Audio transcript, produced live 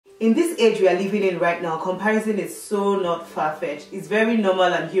In this age we are living in right now, comparison is so not far-fetched. It's very normal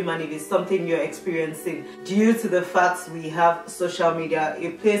and human if it's something you're experiencing due to the fact we have social media,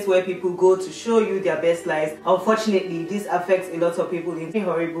 a place where people go to show you their best lives. Unfortunately, this affects a lot of people in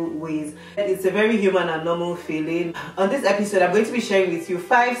horrible ways. It's a very human and normal feeling. On this episode, I'm going to be sharing with you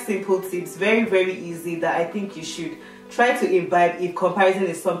 5 simple tips, very easy, that I think you should try to imbibe if comparison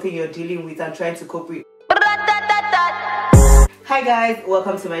is something you're dealing with and trying to cope with. Hi guys,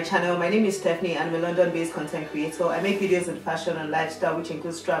 welcome to my channel. My name is Stephanie and I'm a London-based content creator. I make videos in fashion and lifestyle, which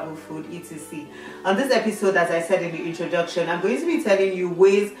includes travel, food, etc. On this episode, as I said in the introduction, I'm going to be telling you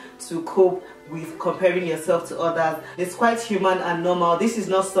ways to cope with comparing yourself to others. It's quite human and normal. This is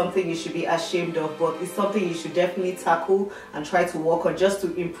not something you should be ashamed of, but it's something you should definitely tackle and try to work on just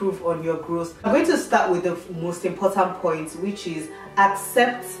to improve on your growth. I'm going to start with the most important point, which is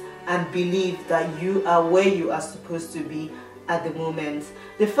accept and believe that you are where you are supposed to be at the moment.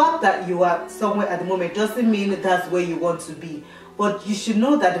 The fact that you are somewhere at the moment doesn't mean that's where you want to be, but you should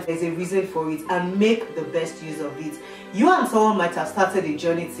know that there's a reason for it and make the best use of it. You and someone might have started a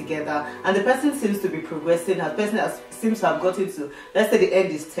journey together and the person seems to be progressing, the person seems to have gotten to, let's say the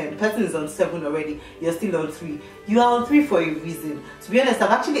end is 10, the person is on 7 already, you're still on 3. You are on 3 for a reason. To be honest,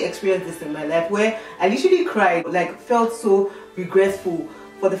 I've actually experienced this in my life where I literally cried, like felt so regretful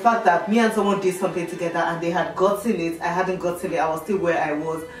for the fact that me and someone did something together and they had gotten it, I hadn't gotten it, I was still where I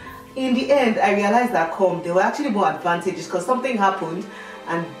was. In the end, I realized that there were actually more advantages because something happened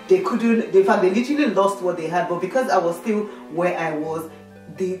and they couldn't, in fact, they literally lost what they had, but because I was still where I was,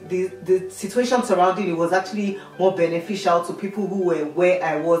 the situation surrounding it was actually more beneficial to people who were where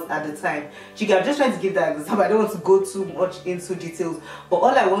I was at the time. Chica, I'm just trying to give that example. I don't want to go too much into details, but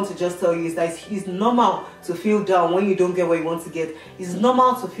all I want to just tell you is that it's normal to feel down when you don't get where you want to get. It's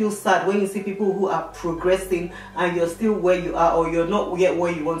normal to feel sad when you see people who are progressing and you're still where you are, or you're not yet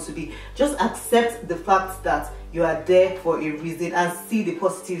where you want to be. Just accept the fact that you are there for a reason and see the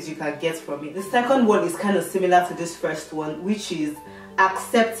positives you can get from it. The second one is kind of similar to this first one, which is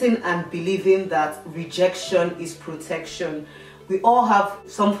accepting and believing that rejection is protection. We all have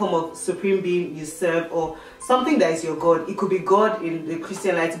some form of supreme being you serve, or something that is your God. It could be God in the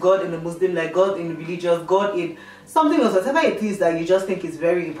Christian light, God in the Muslim light, God in religious, God in something else, whatever it is that you just think is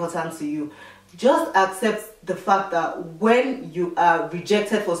very important to you. Just accept the fact that when you are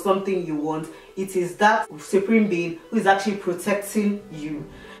rejected for something you want, it is that supreme being who is actually protecting you.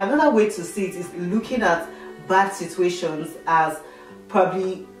 Another way to see it is looking at bad situations as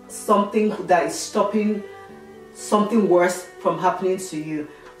probably something that is stopping something worse from happening to you.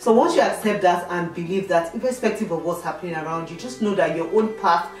 So once you accept that and believe that, irrespective of what's happening around you, just know that your own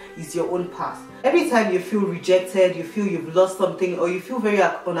path is your own path. Every time you feel rejected, you feel you've lost something, or you feel very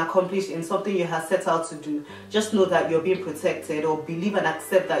unaccomplished in something you have set out to do, just know that you're being protected, or believe and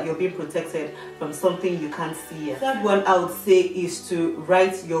accept that you're being protected from something you can't see yet. Third one I would say is to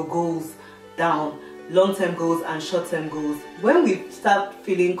write your goals down. Long-term goals and short-term goals. When we start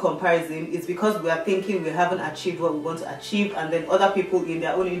feeling comparison, it's because we are thinking we haven't achieved what we want to achieve, and then other people in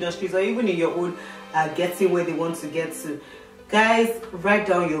their own industries or even in your own are getting where they want to get to. Guys, write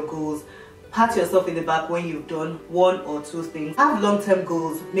down your goals. Pat yourself in the back when you've done 1 or 2 things. Have long-term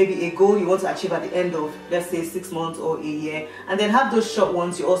goals, maybe a goal you want to achieve at the end of, let's say, 6 months or a year, and then have those short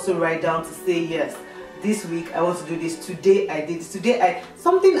ones you also write down to say, yes, this week I want to do this, today I did this, today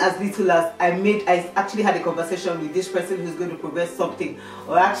something as little as I actually had a conversation with this person who's going to progress something,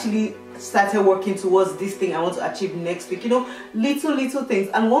 or actually started working towards this thing I want to achieve next week. You know, little things.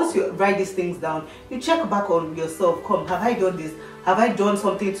 And once you write these things down, you check back on yourself. Have I done this? Have I done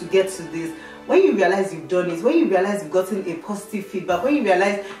something to get to this? When you realize you've done it, when you realize you've gotten a positive feedback, when you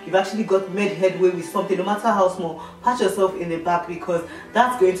realize you've actually made headway with something, no matter how small, pat yourself in the back, because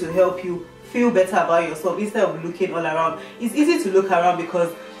that's going to help you feel better about yourself instead of looking all around. It's easy to look around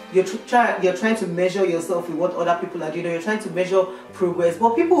because you're trying to measure yourself with what other people are doing, or you're trying to measure progress,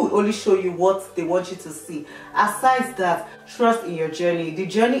 but people will only show you what they want you to see. Aside that, trust in your journey. The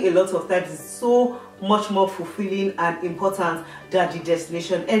journey a lot of times is so much more fulfilling and important than the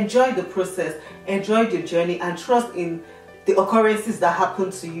destination. Enjoy the process, enjoy the journey, and trust in the occurrences that happen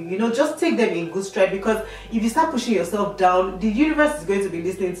to you. You know, just take them in good stride, because if you start pushing yourself down, the universe is going to be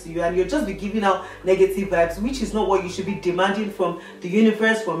listening to you and you'll just be giving out negative vibes, which is not what you should be demanding from the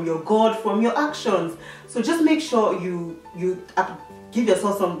universe, from your God, from your actions. So just make sure you give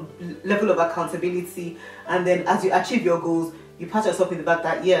yourself some level of accountability, and then as you achieve your goals, you pat yourself in the back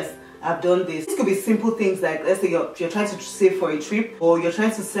that, yes, I've done this. This could be simple things like, let's say you're trying to save for a trip, or you're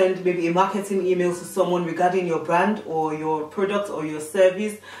trying to send maybe a marketing email to someone regarding your brand or your product or your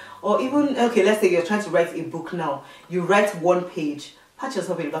service, or even, okay, let's say you're trying to write a book now. You write 1 page, pat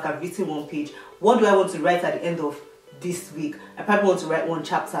yourself in the back. I've written 1 page. What do I want to write at the end of this week? I probably want to write 1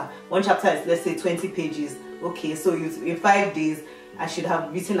 chapter. 1 chapter is, let's say, 20 pages. Okay, so in 5 days, I should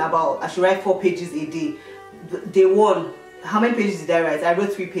write 4 pages a day. Day 1, how many pages did I write? I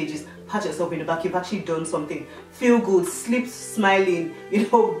wrote 3 pages. Pat yourself in the back. You've actually done something. Feel good, sleep smiling,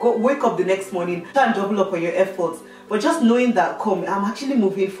 go wake up the next morning, try and double up on your efforts. But just knowing that, I'm actually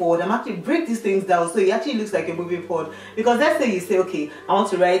moving forward. I'm actually break these things down so it actually looks like you're moving forward. Because let's say you say, okay, I want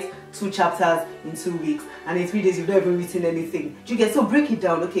to write 2 chapters in 2 weeks, and in 3 days you've not even written anything. Do you get? So break it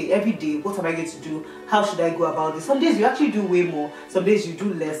down. Okay, every day, what am I going to do? How should I go about this? Some days you actually do way more. Some days you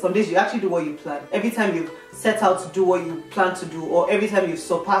do less. Some days you actually do what you plan. Every time you've set out to do what you plan to do, or every time you've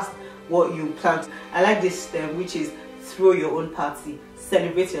surpassed what you planned. I like this stem, which is throw your own party.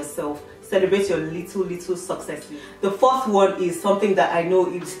 Celebrate yourself. Celebrate your little successes. The 4th one is something that I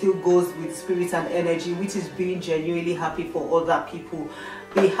know it still goes with spirit and energy, which is being genuinely happy for other people.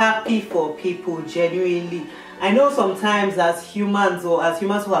 Be happy for people genuinely. I know sometimes as humans who have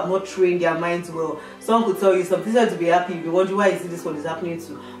not trained their minds well, someone could tell you something to be happy. You'll be wondering, why is it this one is happening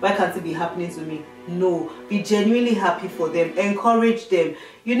to? Why can't it be happening to me? No, be genuinely happy for them. Encourage them.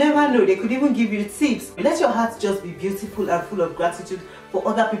 You never know, they could even give you tips. Let your heart just be beautiful and full of gratitude for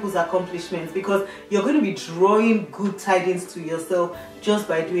other people's accomplishments, because you're going to be drawing good tidings to yourself just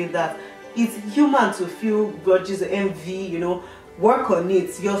by doing that. It's human to feel grudges or envy, work on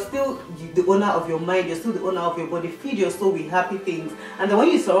it. You're still the owner of your mind, you're still the owner of your body. Feed your soul with happy things, and then when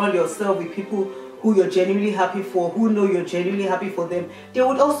you surround yourself with people who you're genuinely happy for, who know you're genuinely happy for them, they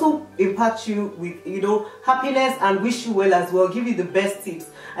would also impact you with happiness and wish you well as well, give you the best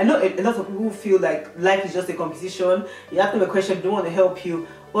tips. I know a lot of people feel like life is just a competition. You ask them a question, they don't want to help you.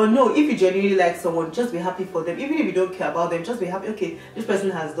 But no, if you genuinely like someone, just be happy for them. Even if you don't care about them, just be happy. Okay, this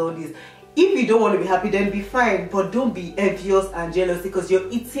person has done this. If you don't want to be happy, then be fine, but don't be envious and jealous, because you're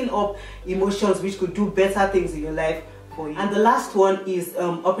eating up emotions which could do better things in your life for you. And the last one is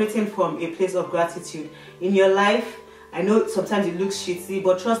operating from a place of gratitude. In your life, I know sometimes it looks shitty,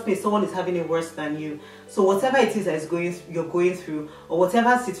 but trust me, someone is having it worse than you. So whatever it is that you're going through, or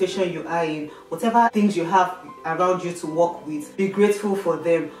whatever situation you are in, whatever things you have around you to work with, be grateful for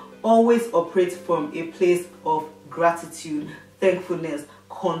them. Always operate from a place of gratitude, thankfulness,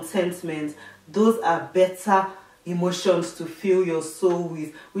 contentment. Those are better emotions to fill your soul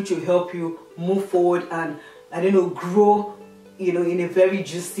with, which will help you move forward and, grow in a very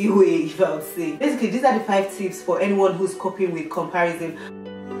juicy way, if I would say. Basically, these are the 5 tips for anyone who's coping with comparison.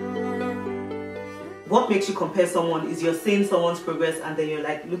 What makes you compare someone is you're seeing someone's progress, and then you're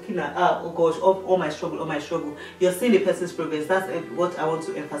like looking at, oh gosh, all my struggle. You're seeing the person's progress. That's what I want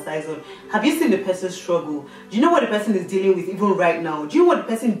to emphasize on. Have you seen the person's struggle? Do you know what the person is dealing with even right now? Do you know what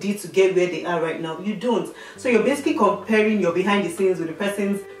the person did to get where they are right now? You don't. So you're basically comparing your behind the scenes with the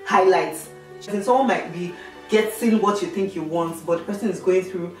person's highlights. And someone might be getting what you think you want, but the person is going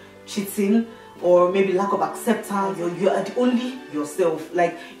through cheating, or maybe lack of acceptance. You are the only yourself.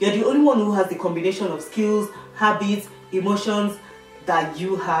 Like, you're the only one who has the combination of skills, habits, emotions that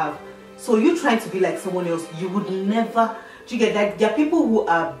you have. So you trying to be like someone else, you would never. Do you get that? There are people who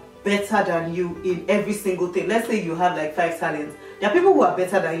are better than you in every single thing. Let's say you have like 5 talents. There are people who are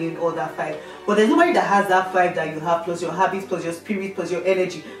better than you in all that 5. But there's nobody that has that 5 that you have, plus your habits, plus your spirit, plus your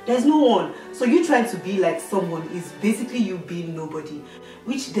energy. There's no one. So you trying to be like someone is basically you being nobody,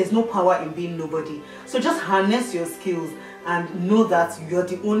 which there's no power in being nobody. So just harness your skills and know that you're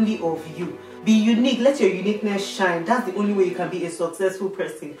the only of you. Be unique. Let your uniqueness shine. That's the only way you can be a successful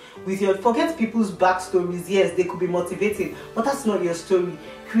person. Forget people's backstories. Yes, they could be motivating, but that's not your story.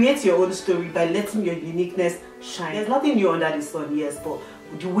 Create your own story by letting your uniqueness shine. There's nothing new under the sun, yes, but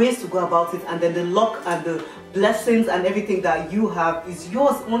the ways to go about it, and then the luck and the blessings and everything that you have is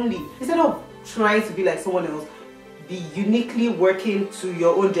yours only. Instead of trying to be like someone else, be uniquely working to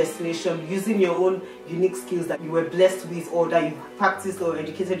your own destination, using your own unique skills that you were blessed with, or that you practiced or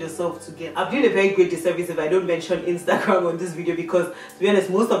educated yourself to get. I'm doing a very great disservice if I don't mention Instagram on this video, because to be honest,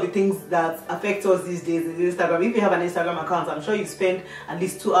 most of the things that affect us these days is Instagram. If you have an Instagram account, I'm sure you spend at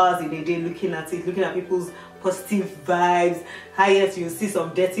least 2 hours in a day looking at it, looking at people's positive vibes. Highest, you'll see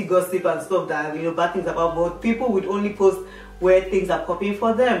some dirty gossip and stuff that bad things about, but people would only post where things are popping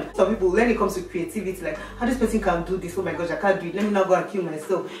for them. Some people, when it comes to creativity, like, how this person can do this, oh my gosh, I can't do it, let me not go and kill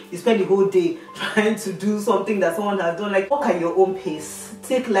myself. You spend the whole day trying to do something that someone has done. Like, walk at your own pace,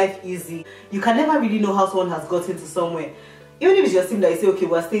 take life easy. You can never really know how someone has gotten to somewhere. Even if it's your team that you say, okay,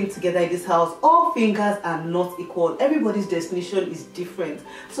 we're staying together in this house, all fingers are not equal. Everybody's destination is different.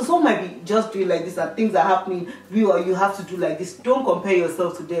 So some might be just doing like this and things are happening, you have to do like this. Don't compare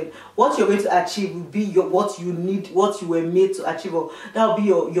yourself to them. What you're going to achieve will be what you need, what you were made to achieve, or that'll be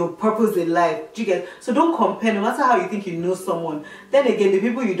your purpose in life. Do you get? So don't compare, no matter how you think you know someone. Then again, the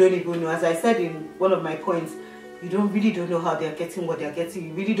people you don't even know, as I said in one of my points, you really don't know how they're getting what they're getting.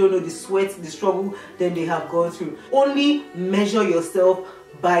 You really don't know the sweat, the struggle that they have gone through. Only measure yourself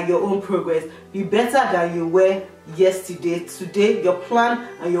by your own progress. Be better than you were yesterday. Today, your plan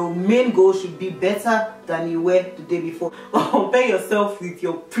and your main goal should be better than you were the day before. Compare yourself with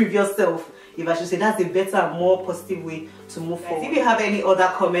your previous self. If I should say, that's a better and more positive way to move forward. If you have any other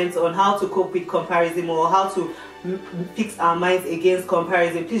comments on how to cope with comparison or how to fix our minds against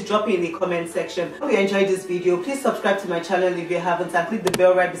comparison, please drop it in the comment section. Hope you enjoyed this video. Please subscribe to my channel if you haven't, and click the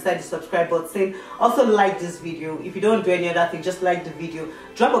bell right beside the subscribe button. Also like this video. If you don't do any other thing, just like the video.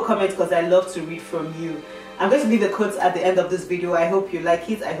 Drop a comment because I love to read from you. I'm going to leave a quote at the end of this video. I hope you like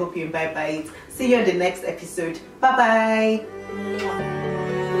it. I hope you imbibe by it. See you in the next episode. Bye bye.